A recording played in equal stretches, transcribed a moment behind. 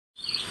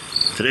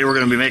Today we're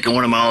going to be making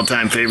one of my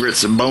all-time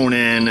favorites,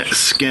 bone-in,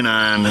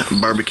 skin-on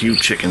barbecue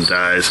chicken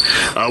thighs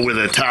with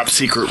a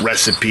top-secret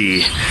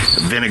recipe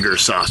vinegar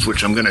sauce,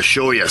 which I'm going to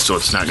show you, so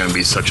it's not going to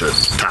be such a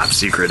top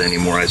secret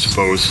anymore, I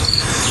suppose.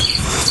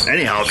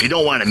 Anyhow, if you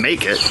don't want to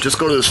make it, just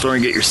go to the store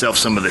and get yourself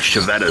some of the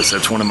Chevettas.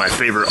 That's one of my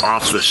favorite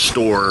off-the-shelf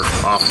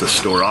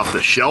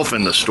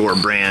in the store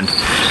brand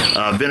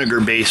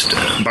vinegar-based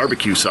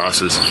barbecue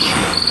sauces.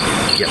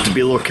 You have to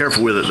be a little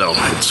careful with it, though.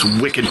 It's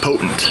wicked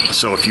potent.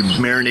 So if you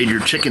marinate your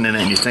chicken in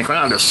it and you think,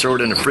 well, I'll just throw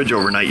it in the fridge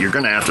overnight, you're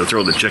going to have to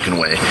throw the chicken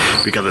away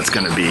because it's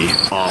going to be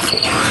awful.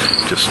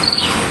 Just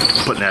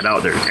putting that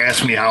out there.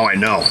 Ask me how I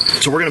know.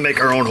 So we're going to make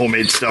our own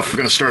homemade stuff. We're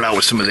going to start out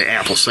with some of the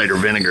apple cider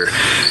vinegar.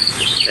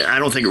 I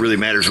don't think it really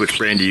matters which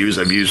brand you use.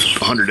 I've used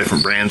 100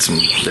 different brands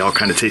and they all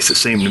kind of taste the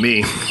same to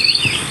me.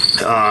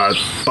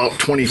 About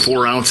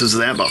 24 ounces of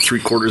that, about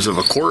 3/4 of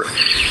a quart.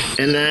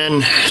 And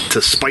then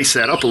to spice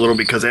that up a little,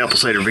 because apple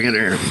cider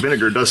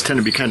vinegar does tend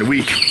to be kind of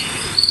weak,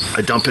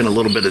 I dump in a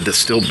little bit of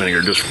distilled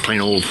vinegar, just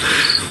plain old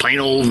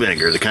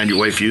vinegar, the kind your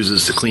wife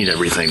uses to clean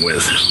everything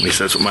with. At least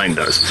that's what mine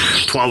does.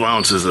 12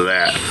 ounces of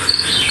that.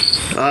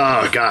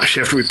 Oh gosh,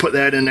 after we put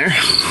that in there,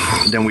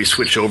 then we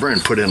switch over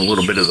and put in a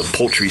little bit of the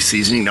poultry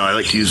seasoning. Now I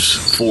like to use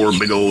 4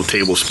 big old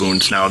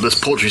tablespoons. Now this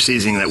poultry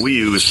seasoning that we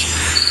use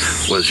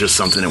was just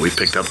something that we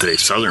picked up today,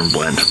 Southern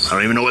Blend. I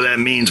don't even know what that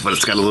means, but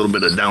it's got a little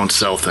bit of down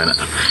south in it.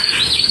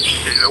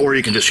 Or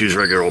you can just use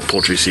regular old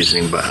poultry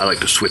seasoning, but I like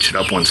to switch it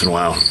up once in a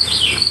while.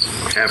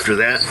 After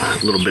that,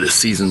 a little bit of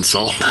seasoned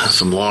salt,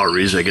 some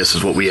Lawry's, I guess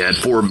is what we had,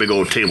 4 big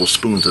old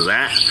tablespoons of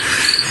that,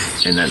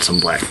 and then some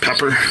black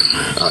pepper.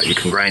 You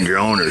can grind your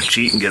own or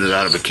cheat and get it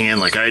out of a can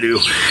like I do,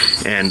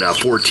 and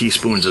 4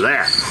 teaspoons of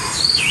that.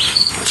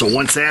 So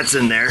once that's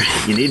in there,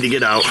 you need to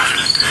get out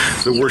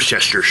the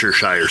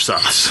Worcestershire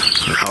sauce,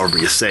 or however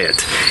you say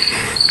it.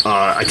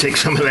 I take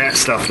some of that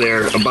stuff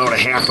there, about a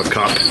half a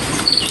cup,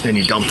 and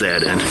you dump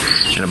that in,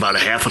 and about a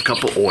half a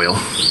cup of oil.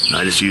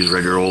 I just use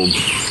regular old,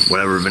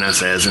 whatever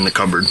Vanessa has in the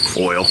cupboard,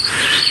 oil.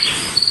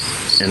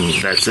 And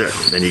that's it.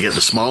 Then you get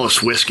the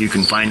smallest whisk you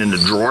can find in the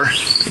drawer,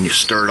 and you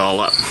stir it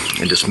all up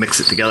and just mix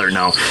it together.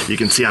 Now, you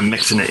can see I'm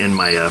mixing it in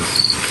my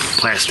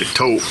plastic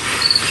tote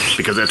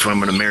because that's what I'm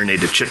going to marinate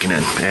the chicken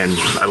in. And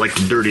I like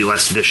to dirty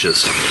less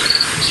dishes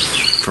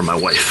for my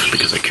wife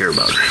because I care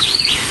about her.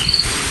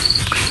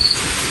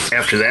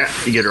 After that,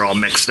 you get her all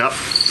mixed up.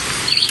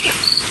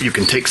 You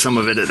can take some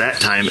of it at that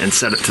time and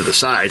set it to the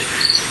side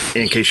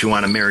in case you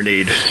want to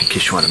marinate, in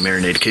case you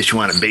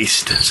want to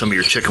baste some of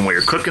your chicken while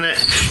you're cooking it.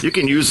 You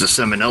can use the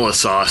salmonella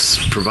sauce,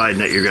 providing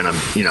that you're going to,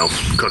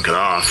 cook it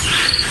off.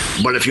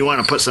 But if you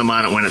want to put some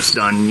on it when it's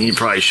done, you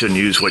probably shouldn't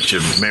use what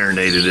you've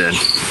marinated in.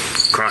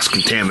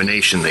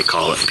 Cross-contamination, they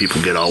call it.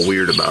 People get all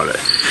weird about it.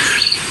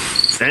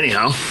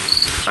 Anyhow,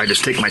 I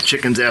just take my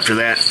chickens after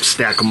that,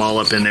 stack them all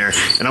up in there,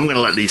 and I'm going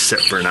to let these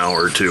sit for an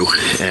hour or two,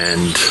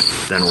 and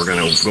then we're going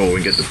to go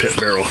and get the pit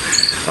barrel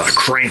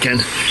cranking,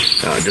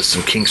 just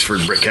some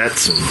Kingsford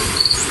briquettes, and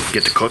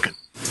get to cooking.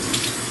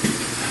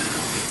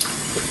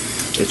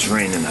 It's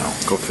raining now.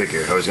 Go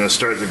figure. I was going to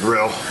start the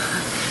grill,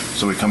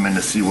 so we come in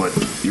to see what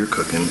you're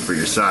cooking for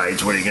your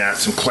sides. What do you got?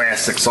 Some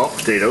classic salt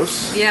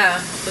potatoes.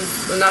 Yeah,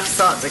 with enough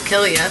salt to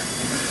kill you.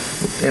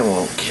 It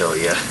won't kill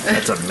you.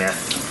 That's a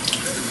myth.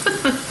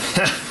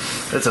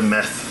 That's a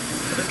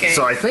myth. Okay.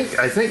 So I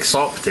think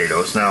salt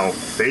potatoes, now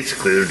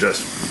basically they're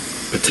just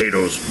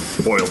potatoes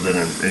boiled in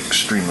an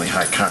extremely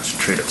high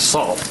concentrate of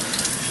salt.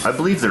 I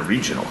believe they're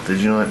regional. Did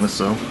you know that, Miss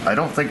O? I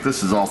don't think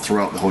this is all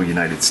throughout the whole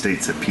United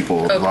States that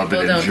people love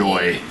and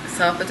enjoy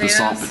salt potatoes? The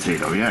salt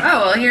potato, yeah.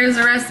 Oh, well, here's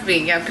the recipe.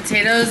 You got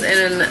potatoes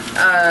and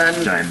a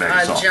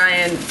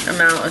giant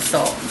amount of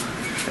salt.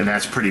 And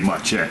that's pretty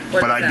much it.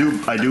 What but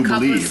is I do cup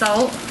believe of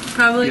salt,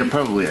 probably? Yeah,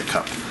 probably a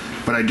cup.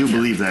 But I do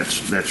believe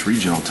that's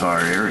regional to our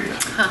area.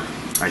 Huh.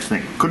 I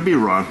think. Could be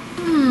wrong.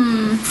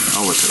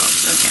 I'll look it up.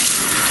 Okay.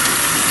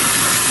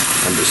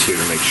 I'm just here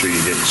to make sure you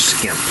didn't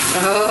skimp.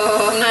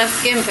 Oh, I'm not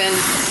skimping.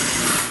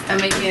 I'm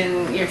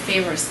making your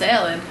favorite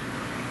salad.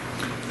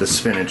 The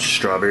spinach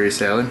strawberry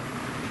salad.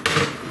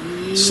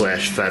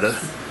 Slash feta.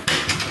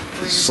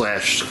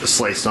 Slash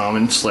sliced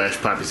almond.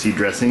 Slash poppy seed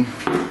dressing.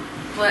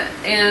 What?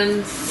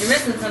 And you're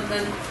missing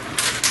something.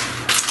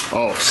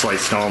 Oh,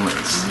 sliced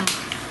almonds.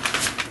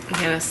 You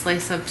gotta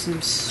slice up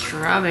some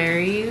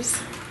strawberries.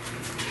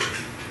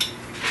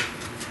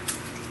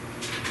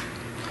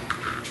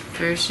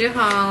 First you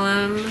hull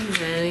them,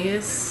 then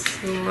you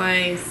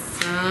slice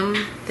them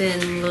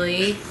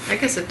thinly. I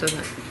guess it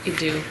doesn't. You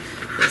do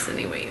this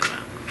any way you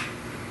want.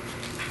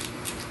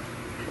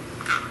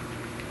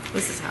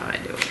 This is how I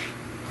do it.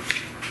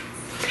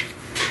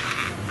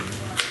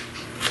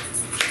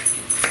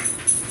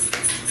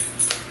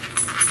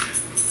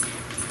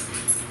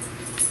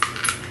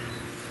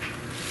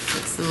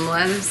 Put some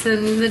lettuce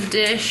in the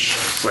dish.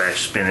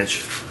 Slash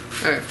spinach.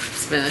 Or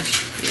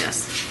spinach,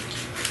 yes.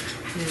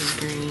 Here's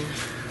green.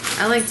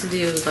 I like to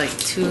do like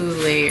 2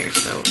 layers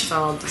so it's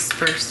all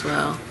dispersed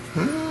well.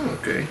 Oh,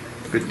 okay.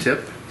 Good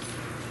tip.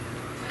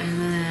 And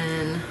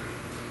then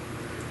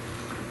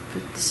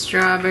put the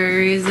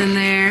strawberries in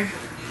there.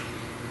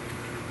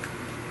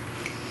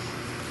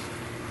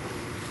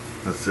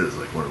 This is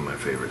like one of my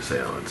favorite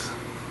salads.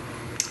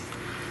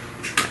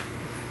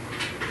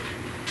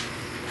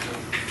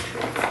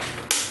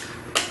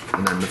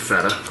 And then the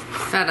feta.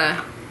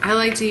 Feta. I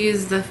like to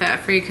use the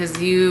fat-free because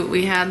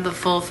we had the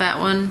full fat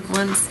one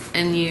once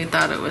and you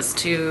thought it was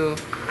too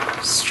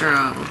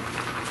strong.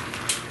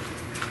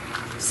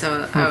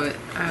 So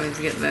I would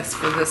get this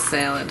for this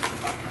salad.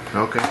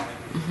 Okay.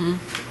 Mm-hmm.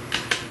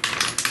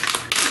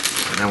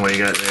 And then what you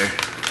got there?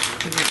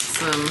 We got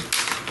some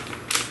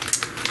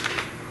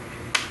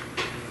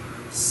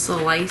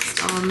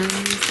sliced almonds.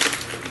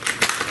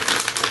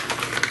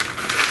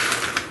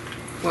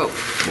 Whoa.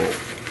 Whoa.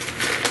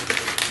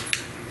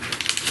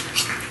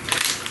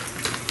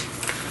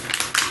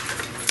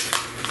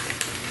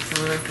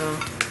 Wonderful.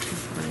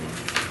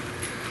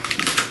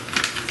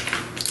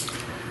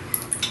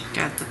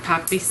 Got the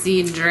poppy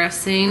seed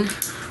dressing.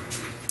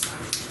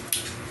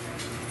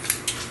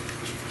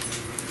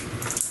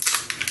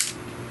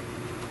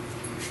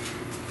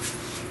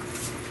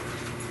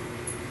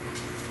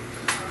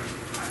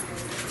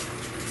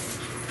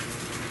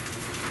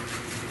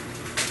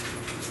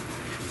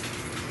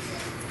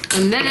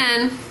 And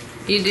then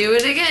you do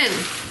it again.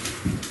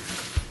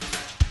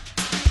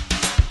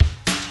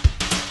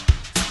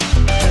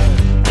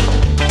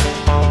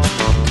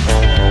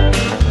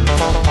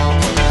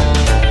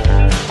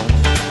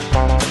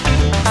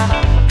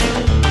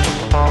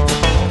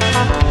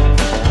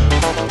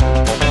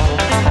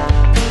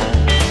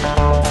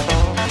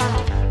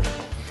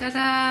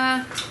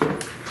 Ta-da!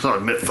 So I'll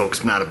admit,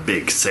 folks, not a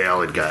big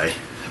salad guy,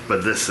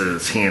 but this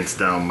is hands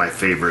down my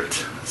favorite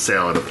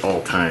salad of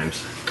all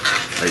times.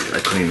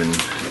 I couldn't even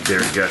dare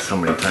guess how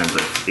many times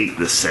I ate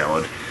this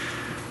salad.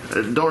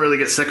 I don't really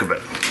get sick of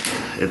it.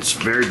 It's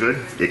very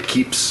good. It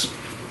keeps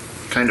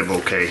kind of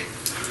okay.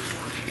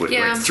 With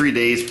Yeah. like 3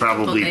 days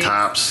probably Okay.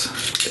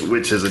 tops,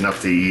 which is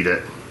enough to eat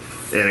it.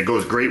 And it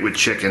goes great with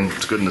chicken.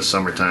 It's good in the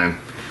summertime.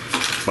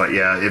 But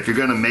yeah, if you're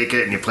gonna make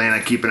it and you plan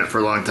on keeping it for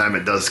a long time,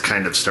 it does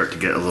kind of start to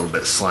get a little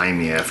bit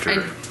slimy after.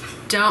 I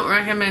don't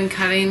recommend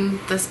cutting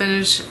the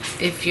spinach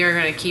if you're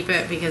gonna keep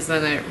it because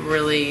then it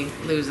really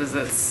loses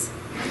its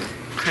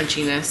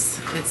crunchiness.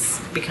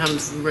 It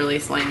becomes really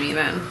slimy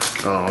then.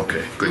 Oh,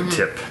 okay. Good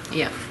tip.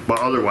 Yeah. But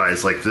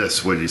otherwise, like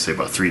this, what did you say,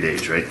 about 3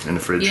 days, right? In the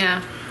fridge?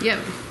 Yeah. Yep.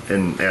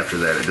 And after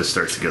that, it just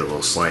starts to get a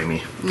little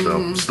slimy.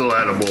 So, still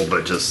edible,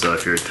 but just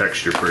if you're a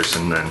texture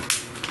person, then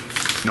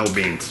no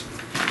beans.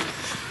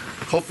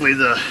 Hopefully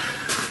the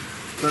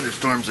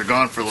thunderstorms are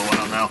gone for a little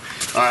while now.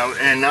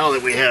 And now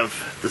that we have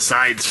the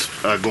sides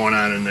going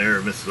on in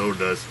there, Mrs. O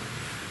does,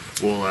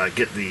 we'll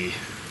get the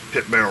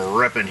pit barrel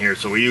ripping here.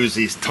 So we use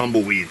these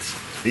tumbleweeds.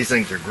 These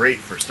things are great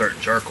for starting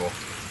charcoal.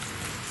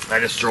 I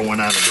just throw one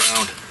on the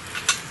ground.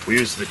 We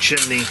use the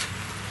chimney,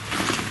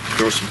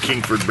 throw some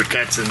Kingford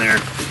briquettes in there,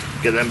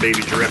 get them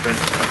babies ripping.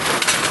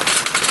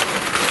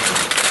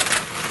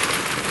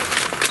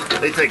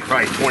 They take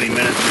probably 20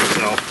 minutes or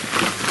so.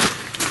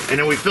 And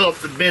then we fill up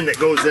the bin that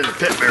goes in the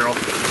pit barrel.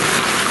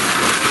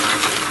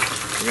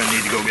 We're gonna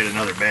need to go get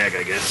another bag,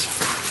 I guess.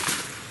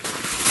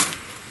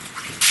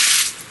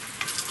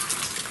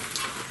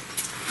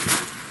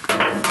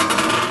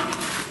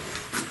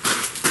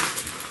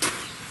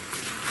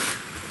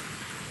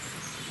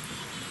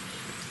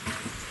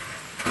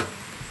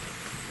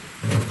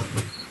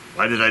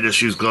 Why did I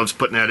just use gloves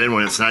putting that in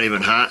when it's not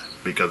even hot?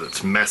 Because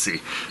it's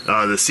messy.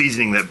 The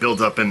seasoning that builds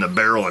up in the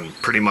barrel and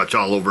pretty much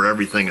all over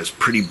everything is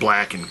pretty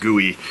black and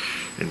gooey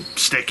and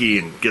sticky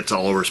and gets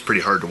all over. It's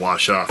pretty hard to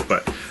wash off,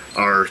 but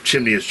our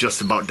chimney is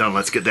just about done.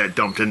 Let's get that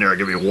dumped in there. I'll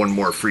give you one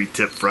more free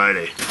tip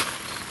Friday.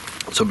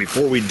 So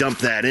before we dump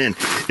that in,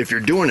 if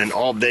you're doing an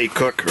all-day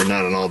cook, or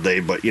not an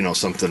all-day, but you know,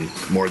 something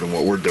more than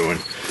what we're doing,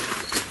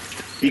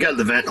 you got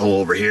the vent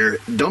hole over here.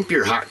 Dump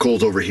your hot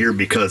coals over here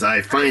because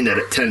I find that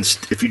it tends,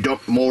 if you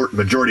dump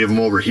majority of them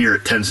over here,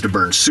 it tends to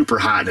burn super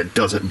hot. It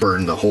doesn't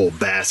burn the whole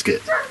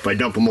basket. If I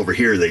dump them over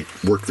here, they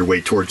work their way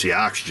towards the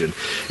oxygen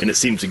and it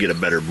seems to get a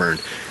better burn.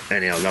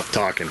 Anyhow, enough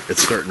talking.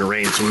 It's starting to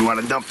rain, so we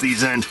want to dump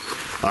these in.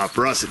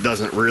 For us, it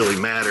doesn't really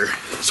matter,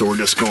 so we're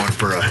just going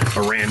for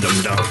a random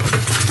dump.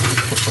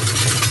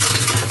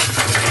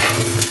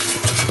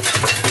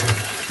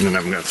 And then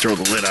I'm going to throw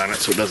the lid on it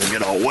so it doesn't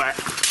get all wet.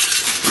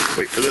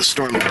 Wait for this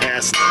storm to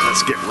pass, and then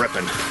let's get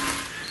ripping.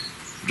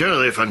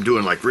 Generally, if I'm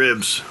doing like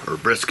ribs or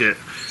brisket,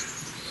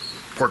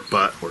 pork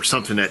butt, or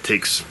something that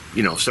takes,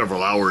 you know,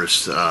 several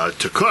hours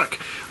to cook,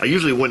 I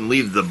usually wouldn't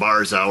leave the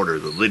bars out or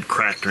the lid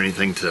cracked or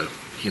anything to,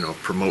 you know,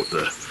 promote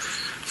the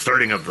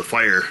starting of the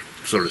fire,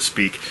 so to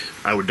speak.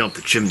 I would dump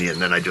the chimney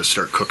and then I just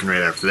start cooking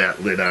right after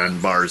that, lid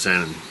on, bars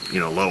in, and, you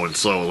know, low and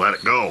slow, let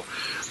it go.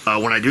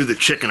 When I do the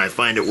chicken, I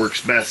find it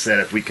works best that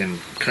if we can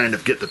kind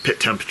of get the pit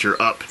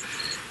temperature up,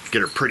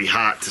 get her pretty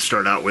hot to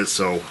start out with,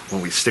 so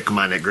when we stick them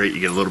on that grate,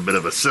 you get a little bit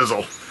of a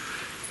sizzle.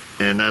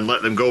 And then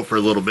let them go for a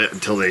little bit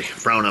until they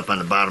brown up on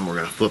the bottom. We're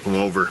going to flip them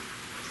over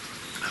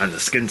on the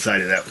skin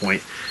side at that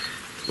point.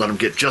 let them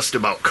get just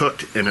about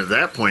cooked, and at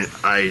that point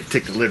I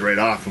take the lid right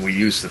off and we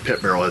use the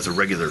pit barrel as a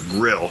regular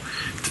grill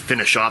to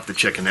finish off the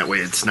chicken. That way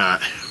it's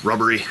not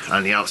rubbery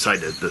on the outside.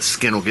 The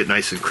skin will get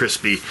nice and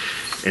crispy,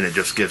 and it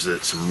just gives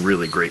it some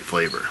really great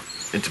flavor.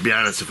 And to be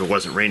honest, if it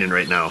wasn't raining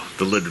right now,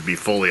 the lid would be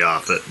fully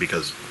off it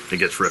because it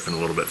gets ripping a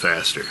little bit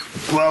faster.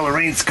 Well, the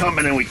rain's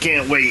coming and we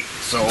can't wait,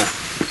 so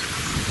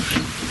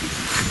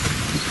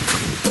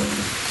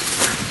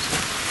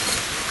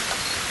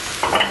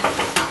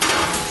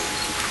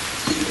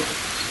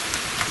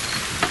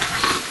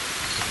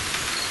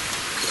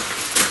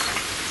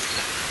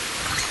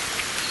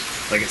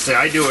like I said,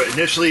 I do it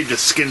initially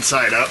just skin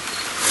side up.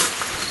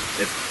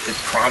 It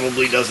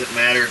probably doesn't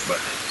matter, but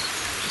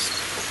just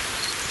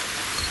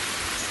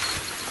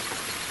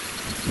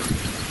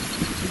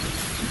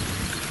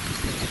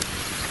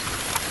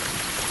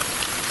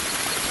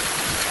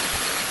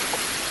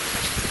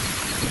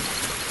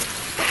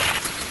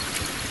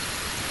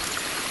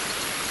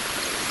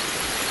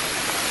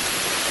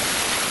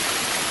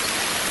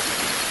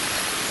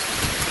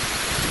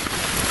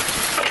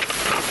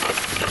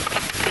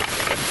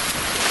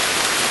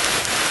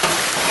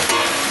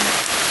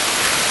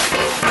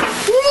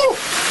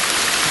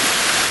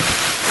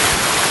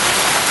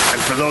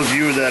for those of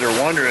you that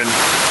are wondering,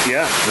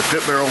 yeah, the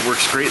pit barrel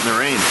works great in the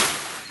rain.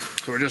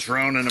 So we're just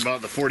rounding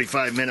about the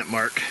 45-minute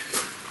mark.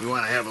 We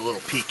want to have a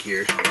little peek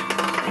here.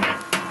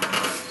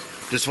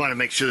 Just want to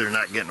make sure they're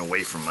not getting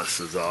away from us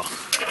is all.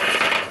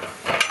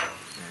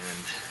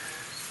 And,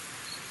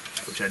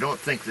 which I don't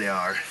think they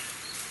are.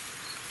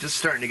 Just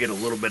starting to get a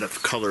little bit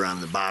of color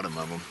on the bottom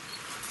of them.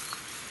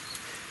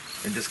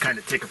 And just kind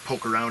of take a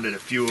poke around at a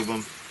few of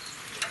them.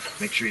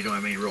 Make sure you don't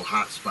have any real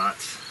hot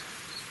spots.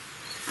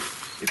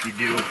 If you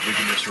do, we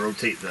can just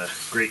rotate the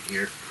grate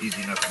here.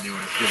 Easy enough to do,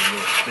 and just give it a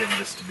little spin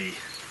just to be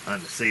on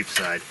the safe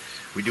side.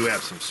 We do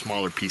have some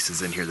smaller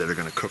pieces in here that are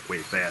going to cook way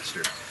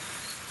faster.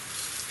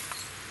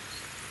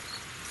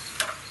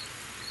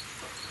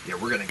 Yeah,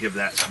 we're going to give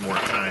that some more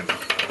time.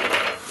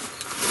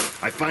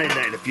 I find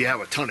that if you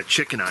have a ton of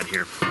chicken on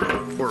here,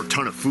 or a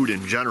ton of food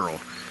in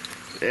general,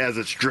 as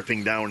it's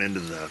dripping down into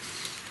the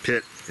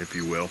pit, if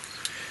you will,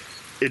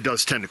 it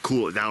does tend to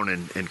cool it down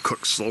and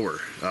cook slower.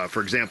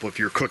 For example, if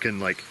you're cooking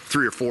like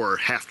 3 or 4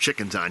 half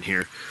chickens on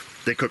here,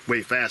 they cook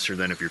way faster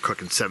than if you're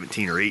cooking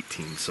 17 or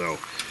 18. So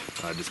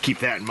just keep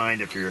that in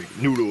mind if you're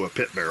new to a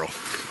pit barrel.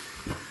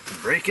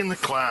 Breaking the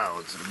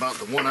clouds at about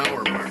the 1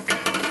 hour mark.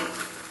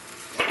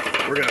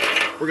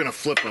 We're gonna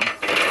flip them.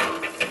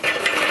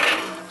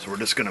 So we're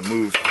just gonna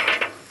move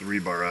the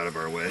rebar out of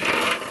our way.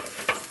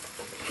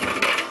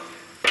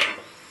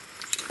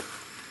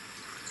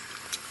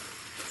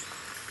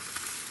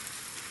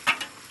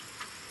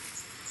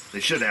 They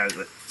should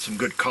have some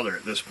good color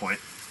at this point.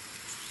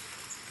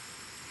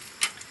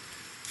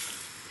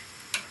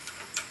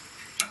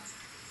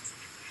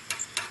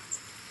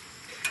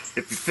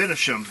 If you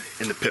finish them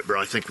in the pit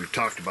barrel, I think we've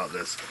talked about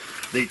this,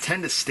 they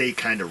tend to stay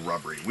kind of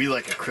rubbery. We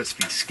like a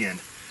crispy skin,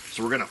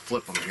 so we're going to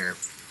flip them here.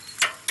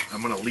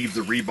 I'm going to leave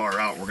the rebar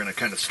out. We're going to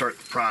kind of start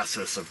the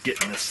process of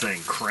getting this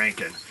thing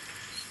cranking.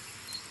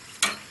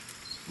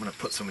 I'm going to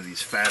put some of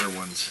these fatter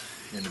ones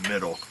in the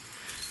middle,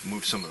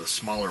 move some of the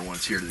smaller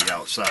ones here to the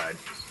outside.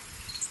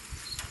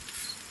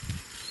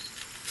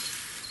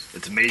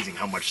 It's amazing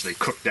how much they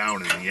cook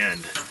down in the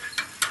end.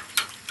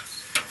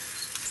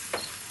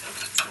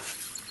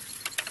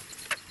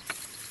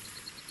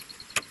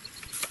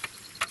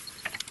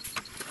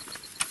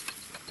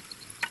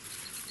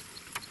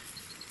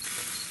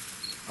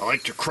 I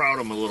like to crowd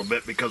them a little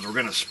bit because we're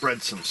going to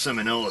spread some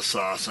salmonella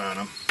sauce on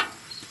them.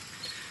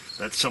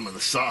 That's some of the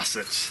sauce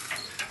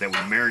that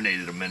we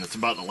marinated them in. It's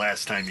about the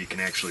last time you can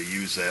actually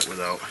use that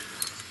without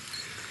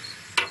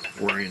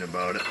worrying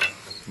about it.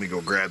 Let me go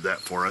grab that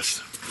for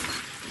us.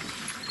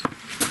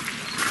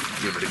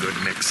 Give it a good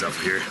mix up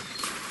here.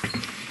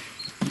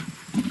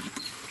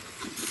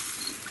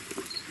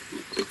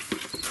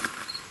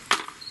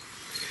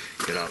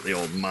 Get out the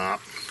old mop.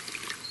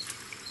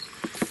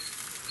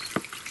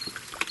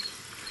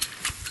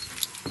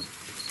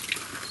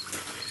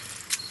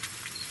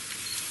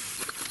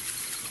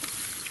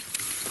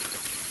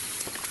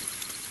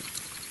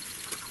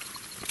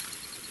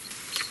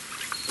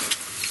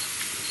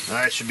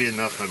 That should be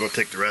enough. I'll go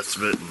take the rest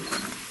of it and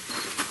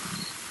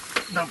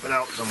dump it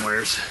out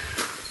somewheres.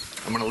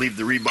 I'm going to leave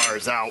the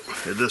rebars out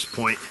at this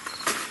point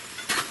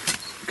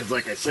because,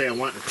 like I say, I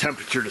want the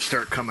temperature to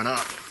start coming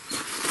up.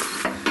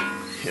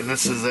 And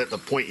this is at the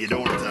point you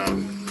don't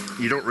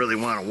really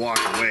want to walk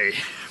away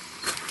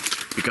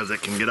because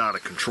it can get out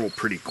of control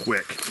pretty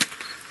quick.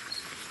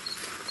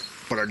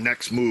 But our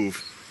next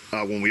move,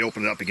 when we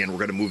open it up again, we're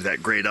going to move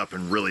that grate up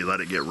and really let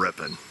it get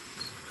ripping.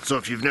 So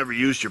if you've never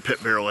used your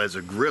pit barrel as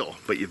a grill,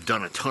 but you've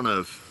done a ton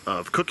of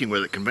cooking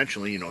with it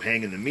conventionally, you know,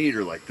 hanging the meat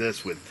or like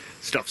this with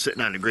stuff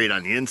sitting on the grate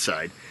on the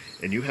inside,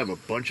 and you have a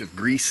bunch of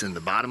grease in the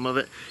bottom of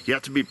it, you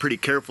have to be pretty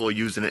careful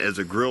using it as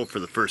a grill for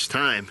the first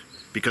time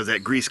because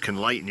that grease can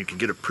light and you can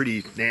get a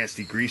pretty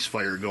nasty grease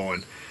fire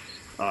going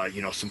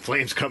you know, some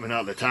flames coming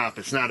out the top.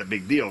 It's not a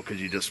big deal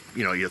because you just,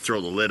 you know, you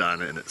throw the lid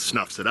on it and it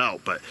snuffs it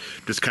out. But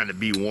just kind of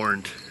be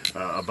warned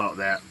about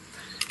that.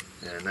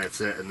 And that's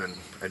it. And then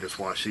I just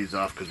wash these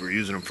off because we're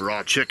using them for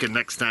raw chicken.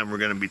 Next time we're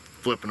going to be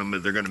flipping them,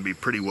 they're going to be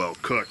pretty well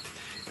cooked,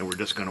 and we're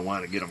just going to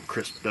want to get them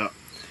crisped up.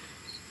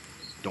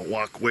 Don't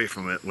walk away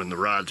from it when the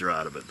rods are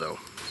out of it though.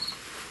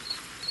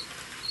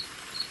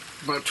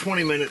 About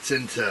 20 minutes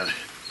into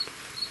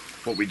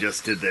what we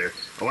just did there,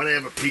 I want to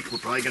have a peek. We're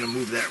probably going to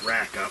move that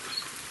rack up.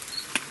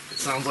 It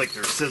sounds like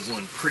they're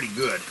sizzling pretty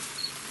good.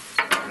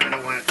 And I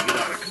don't want it to get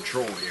out of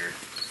control here.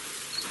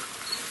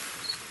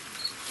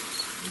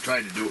 I'm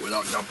trying to do it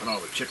without dumping all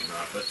the chicken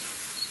off it.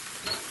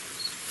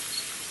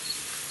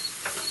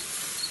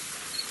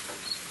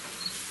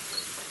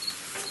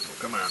 Oh,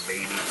 come on,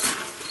 baby.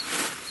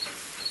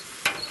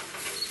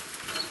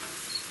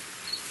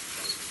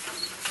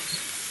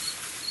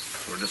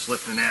 We're just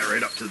lifting that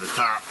right up to the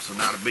top, so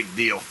not a big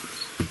deal.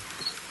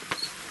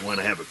 I want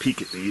to have a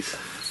peek at these.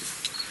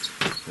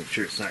 Make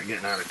sure it's not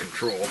getting out of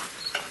control.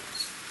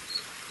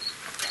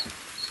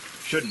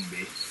 Shouldn't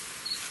be.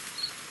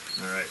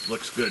 Alright,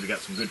 looks good. We got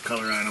some good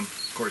color on them.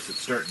 Of course, it's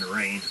starting to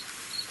rain.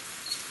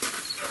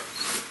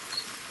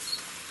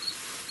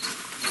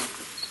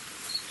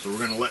 So we're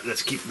going to let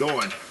this keep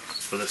going,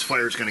 but this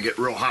fire's going to get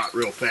real hot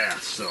real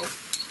fast. So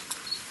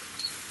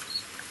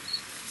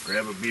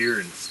grab a beer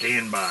and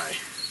stand by.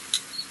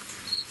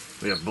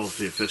 We have both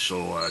the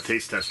official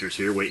taste testers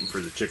here waiting for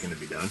the chicken to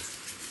be done.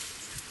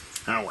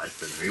 How,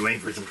 Weston? Are you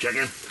waiting for some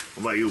chicken?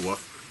 What about you,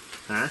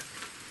 Wolf? Huh?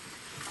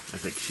 I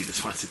think she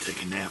just wants to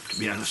take a nap, to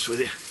be honest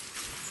with you.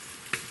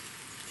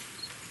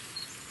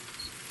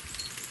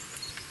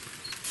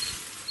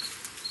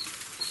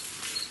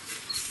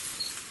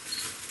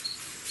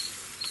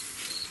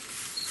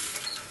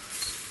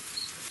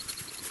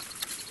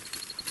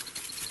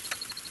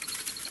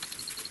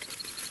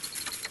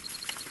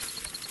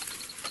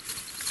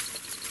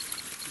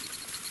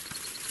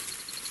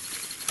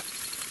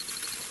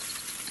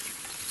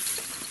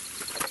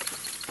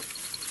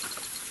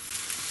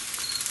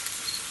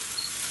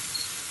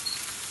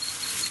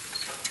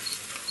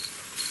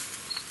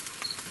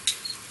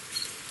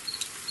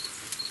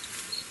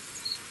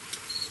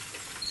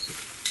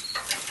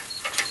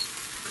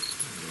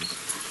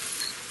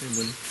 Hey,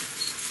 Winnie.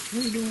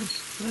 What are you doing?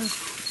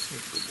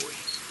 Good boy.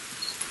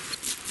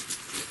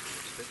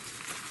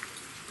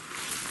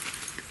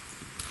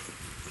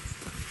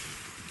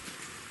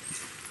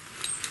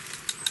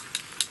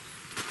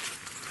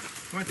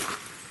 Come on.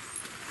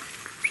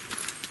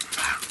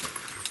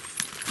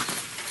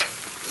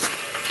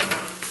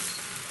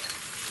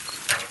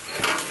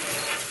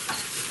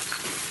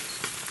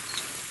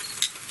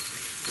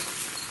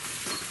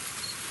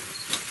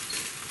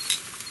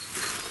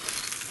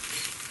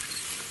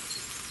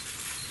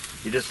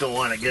 You just don't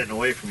want it getting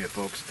away from you,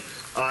 folks.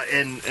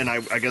 And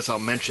I guess I'll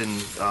mention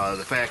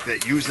the fact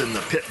that using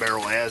the pit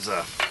barrel as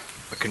a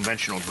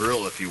conventional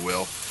grill, if you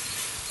will,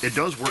 it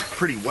does work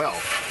pretty well.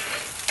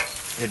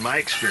 In my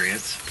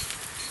experience,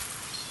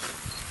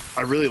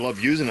 I really love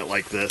using it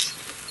like this.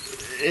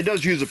 It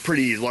does use a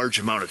pretty large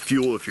amount of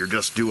fuel if you're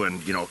just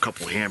doing, you know, a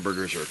couple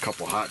hamburgers or a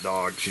couple hot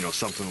dogs, you know,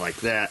 something like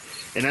that.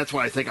 And that's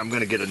why I think I'm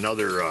going to get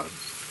another, a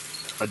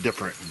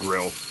different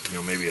grill, you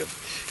know, maybe a,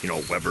 you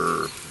know,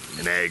 Weber,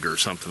 an egg or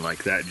something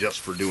like that, just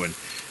for doing,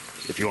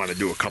 if you want to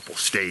do a couple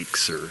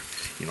steaks or,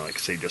 you know, like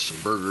say just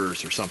some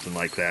burgers or something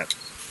like that.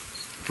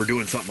 For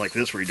doing something like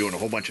this where you're doing a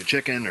whole bunch of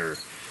chicken or,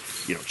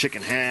 you know,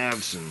 chicken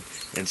halves and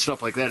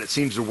stuff like that, it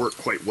seems to work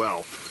quite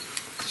well.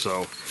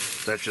 So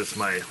that's just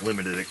my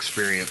limited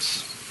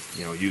experience,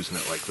 you know, using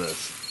it like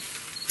this.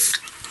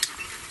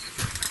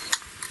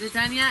 Is it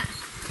done yet?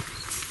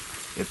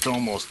 It's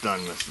almost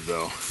done, Mrs.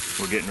 O.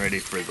 We're getting ready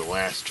for the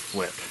last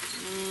flip.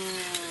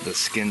 The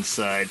skin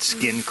side,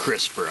 skin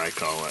crisper, I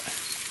call it.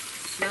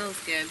 Smells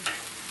good.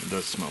 It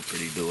does smell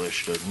pretty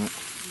delish, doesn't it?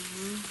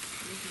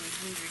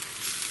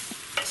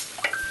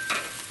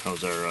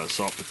 How's our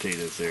salt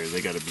potatoes there? They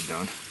got to be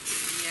done.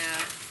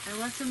 Yeah, I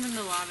left them in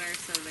the water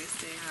so they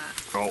stay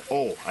hot.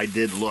 Oh, I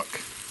did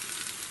look.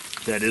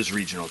 That is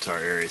regional to our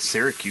area.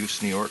 Syracuse,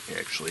 New York,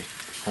 actually.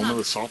 Home of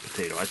the salt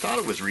potato. I thought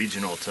it was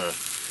regional to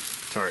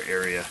our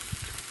area.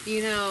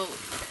 You know,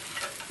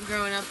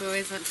 growing up, we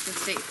always went to the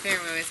state fair.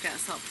 We always got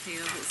salt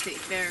potatoes at state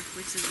fair,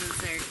 which is in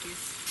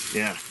Syracuse.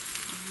 Yeah.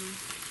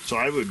 So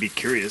I would be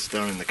curious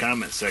down in the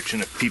comment section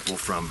if people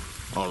from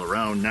all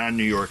around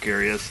non-New York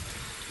areas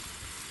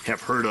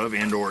have heard of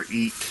and or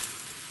eat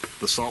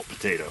the salt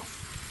potato.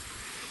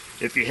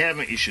 If you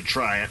haven't, you should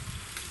try it.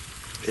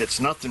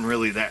 It's nothing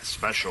really that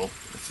special.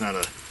 It's not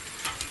a,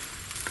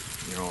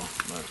 you know,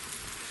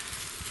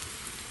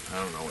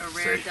 I don't know what to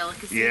say. A rare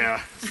delicacy?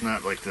 Yeah, it's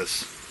not like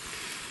this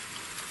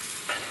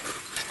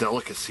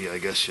delicacy, I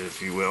guess,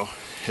 if you will.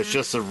 It's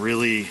just a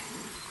really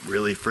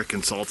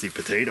frickin' salty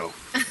potato.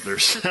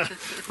 There's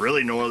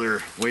really no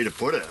other way to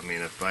put it. I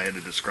mean, if I had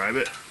to describe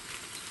it,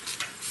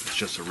 it's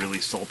just a really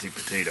salty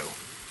potato.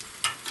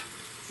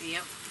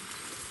 Yep.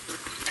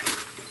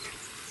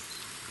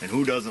 And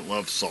who doesn't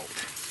love salt?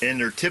 And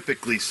they're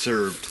typically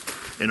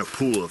served in a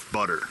pool of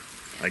butter.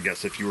 I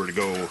guess if you were to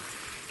go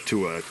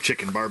to a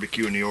chicken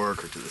barbecue in New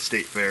York or to the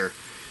state fair,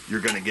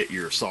 you're gonna get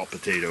your salt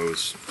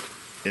potatoes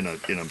in a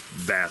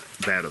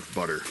vat of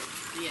butter.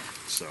 Yeah.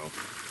 So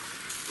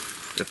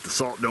if the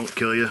salt don't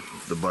kill you,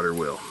 the butter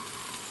will.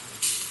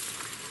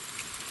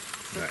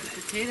 But Right.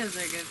 the potatoes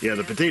are good for Yeah,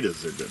 the you.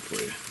 potatoes are good for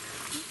you.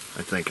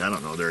 I think, I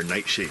don't know, they're a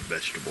nightshade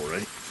vegetable,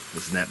 right?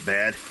 Isn't that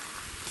bad?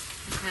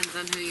 Depends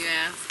on who you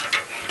ask.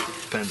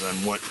 Depends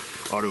on what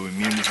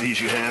autoimmune disease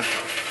you have.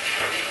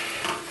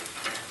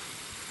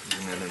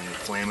 Isn't it an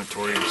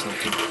inflammatory or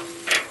something?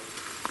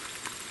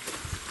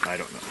 I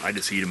don't know. I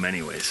just eat them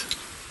anyways.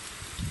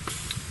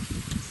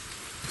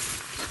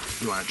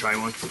 You want to try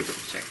one? Sure.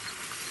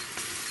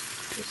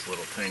 This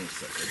little tiny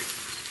sucker.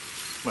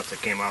 Must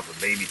have came off a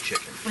baby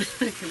chicken.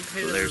 Compared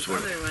So to there's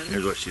those what, other ones.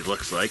 here's what she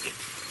looks like.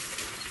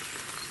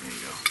 There you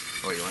go.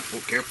 Oh, you want?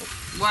 Oh, careful.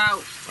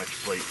 Wow. Watch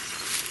your plate.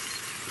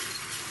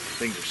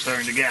 Things are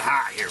starting to get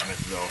hot here,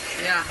 Mrs. O.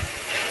 Yeah.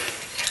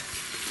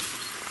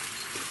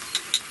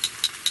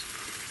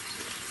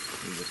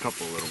 There's a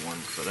couple little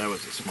ones, but that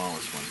was the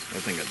smallest one. I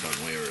think got done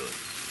way early.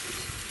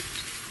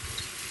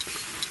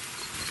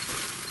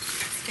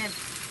 It's good.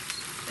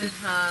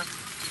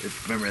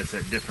 Remember, it's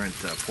that different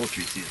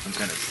poultry season, some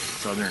kind of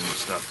southern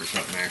stuff or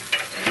something there.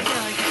 I think I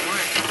like it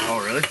more. Oh,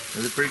 really?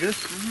 Is it pretty good?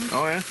 Mm-hmm.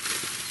 Oh, yeah.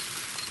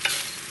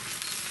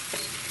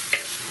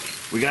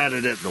 We got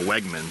it at the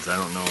Wegmans. I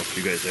don't know if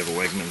you guys have a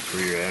Wegmans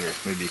where you're at, or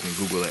maybe you can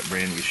Google that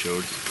brand we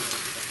showed.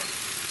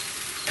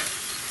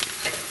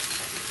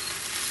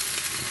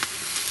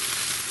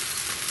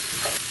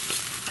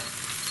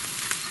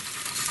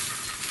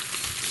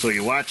 So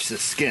you watch the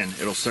skin,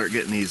 it'll start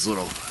getting these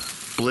little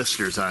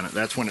blisters on it.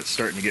 That's when it's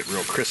starting to get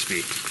real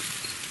crispy.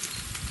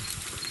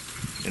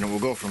 And it will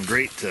go from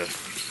great to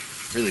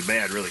really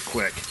bad really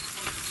quick.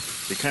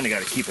 So you kind of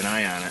got to keep an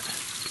eye on it.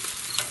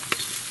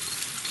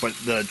 But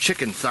the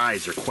chicken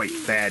thighs are quite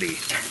fatty.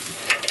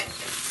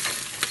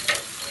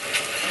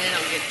 They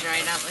don't get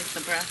dried out like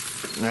the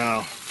breast.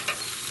 No,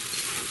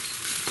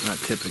 not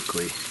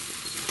typically.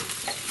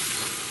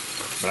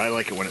 But I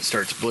like it when it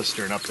starts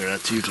blistering up there.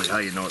 That's usually how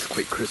you know it's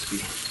quite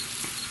crispy.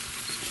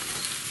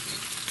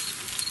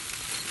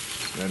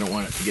 But I don't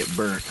want it to get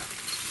burnt.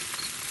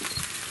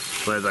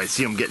 So as I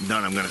see them getting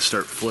done, I'm going to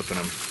start flipping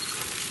them.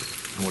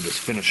 And we'll just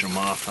finish them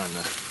off on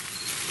the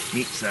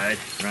meat side,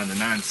 or on the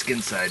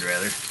non-skin side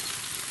rather.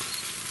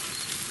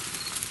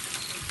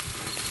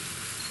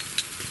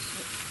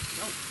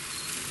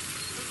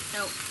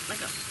 No, let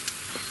go.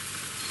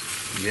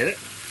 You get it?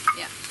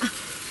 Yeah.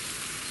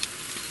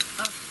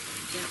 Oh,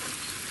 yeah.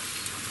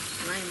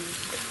 Mine.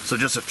 So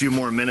just a few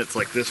more minutes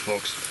like this,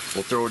 folks.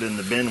 We'll throw it in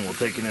the bin, we'll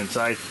take it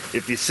inside.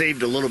 If you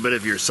saved a little bit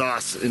of your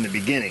sauce in the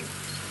beginning,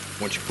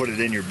 once you put it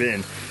in your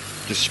bin,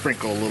 just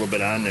sprinkle a little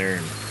bit on there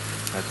and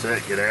that's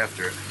it, get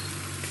after it.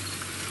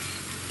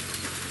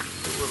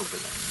 A little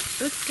bit.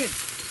 That's good.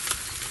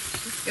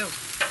 Let's go.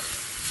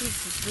 Eat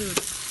some food.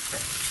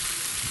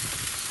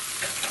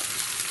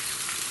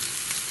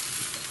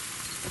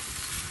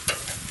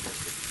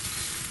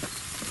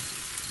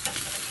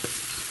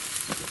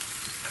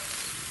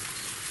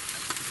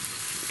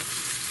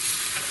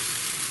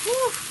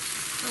 Whew.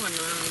 I wouldn't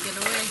know how to get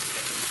away.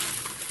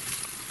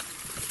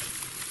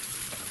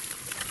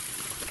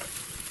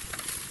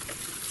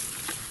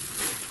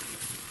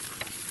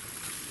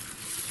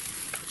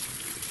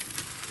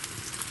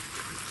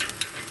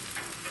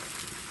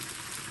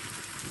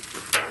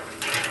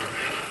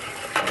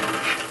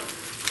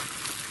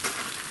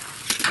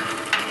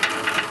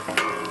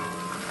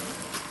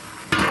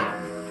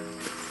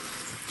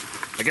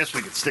 I guess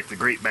we could stick the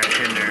grate back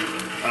in there.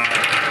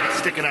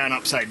 Stick it on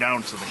upside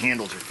down so the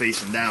handles are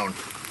facing down.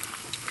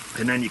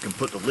 And then you can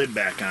put the lid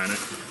back on it.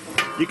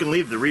 You can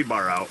leave the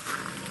rebar out.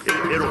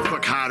 It'll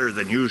cook hotter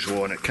than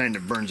usual and it kind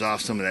of burns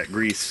off some of that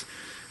grease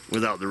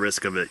without the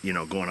risk of it, you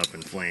know, going up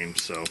in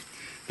flames. So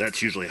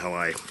that's usually how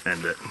I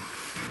end it.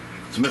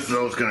 So Mrs.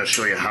 O is going to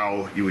show you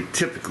how you would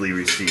typically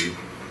receive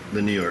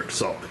the New York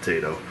salt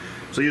potato.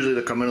 So usually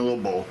they come in a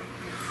little bowl,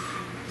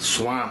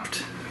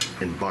 swamped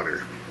in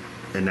butter.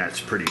 And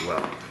that's pretty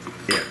well.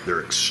 Yeah,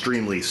 they're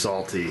extremely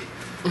salty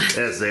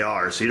as they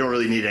are, so you don't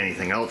really need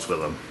anything else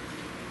with them.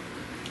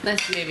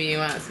 Unless maybe you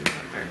want some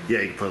pepper. Yeah,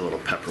 you can put a little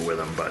pepper with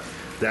them, but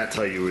that's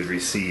how you would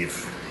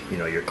receive, you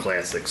know, your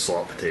classic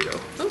salt potato.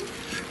 Oh.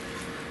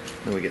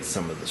 Then we get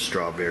some of the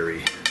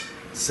strawberry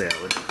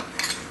salad,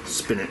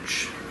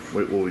 spinach.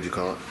 What would you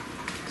call it?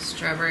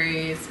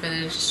 Strawberry,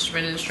 spinach,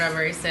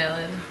 strawberry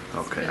salad.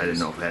 Okay, I didn't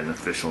know if it had an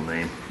official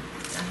name.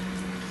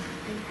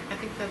 I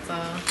think that's all.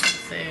 Let's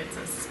say it's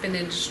a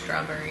spinach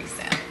strawberry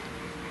salad.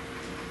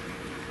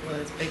 Well,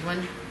 this big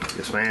one.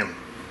 Yes, ma'am.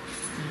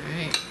 All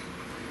right.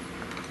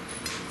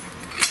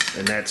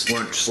 And that's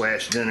lunch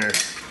slash dinner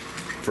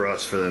for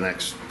us for the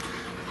next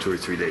 2 or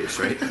 3 days,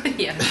 right?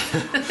 Yeah.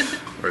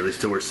 Or at least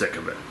till we're sick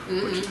of it,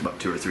 which is about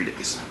 2 or 3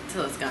 days.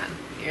 Till it's gone.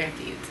 You have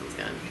to eat till it's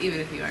gone, even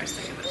if you are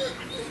sick of it.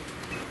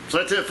 So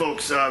that's it,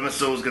 folks.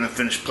 Miss O's going to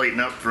finish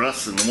plating up for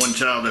us and the one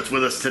child that's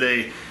with us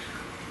today.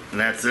 And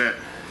that's it.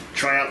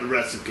 Try out the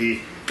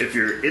recipe. if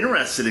you're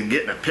interested in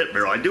getting a pit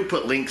barrel, I do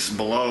put links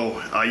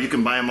below. You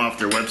can buy them off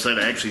their website.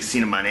 I actually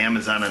seen them on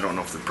Amazon. I don't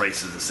know if the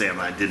price is the same.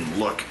 I didn't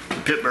look.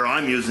 The pit barrel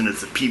I'm using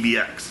is a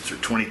PBX. It's a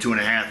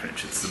 22.5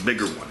 inch. It's the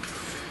bigger one.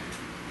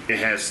 It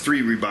has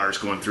 3 rebars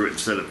going through it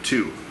instead of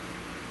 2.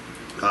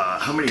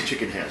 How many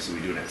chicken halves do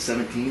we do now?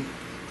 17?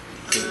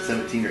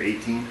 17 or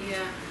 18?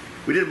 Yeah.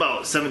 We did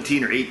about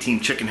 17 or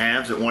 18 chicken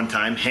halves at one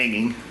time,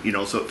 hanging, you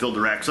know, so it filled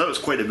the rack. So that was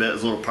quite a bit. It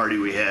was a little party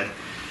we had.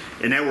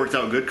 And that worked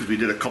out good because we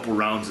did a couple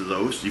rounds of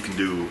those. You can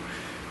do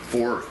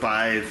 4 or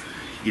 5,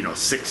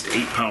 6 to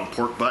 8 pound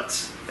pork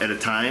butts at a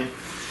time.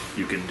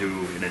 You can do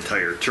an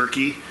entire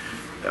turkey.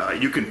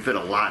 You can fit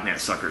a lot in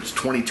that sucker. It's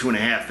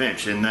 22.5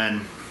 inch. And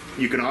then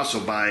you can also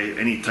buy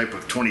any type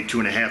of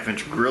 22.5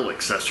 inch grill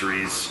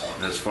accessories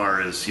as far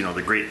as,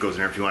 the grate goes in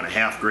there if you want a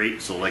half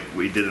grate. So like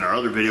we did in our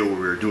other video where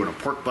we were doing a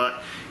pork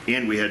butt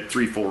and we had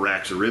 3 full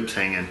racks of ribs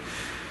hanging.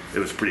 It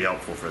was pretty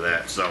helpful for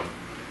that. So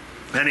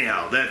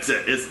anyhow, that's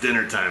it. It's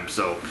dinner time.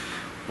 So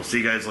we'll see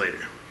you guys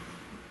later.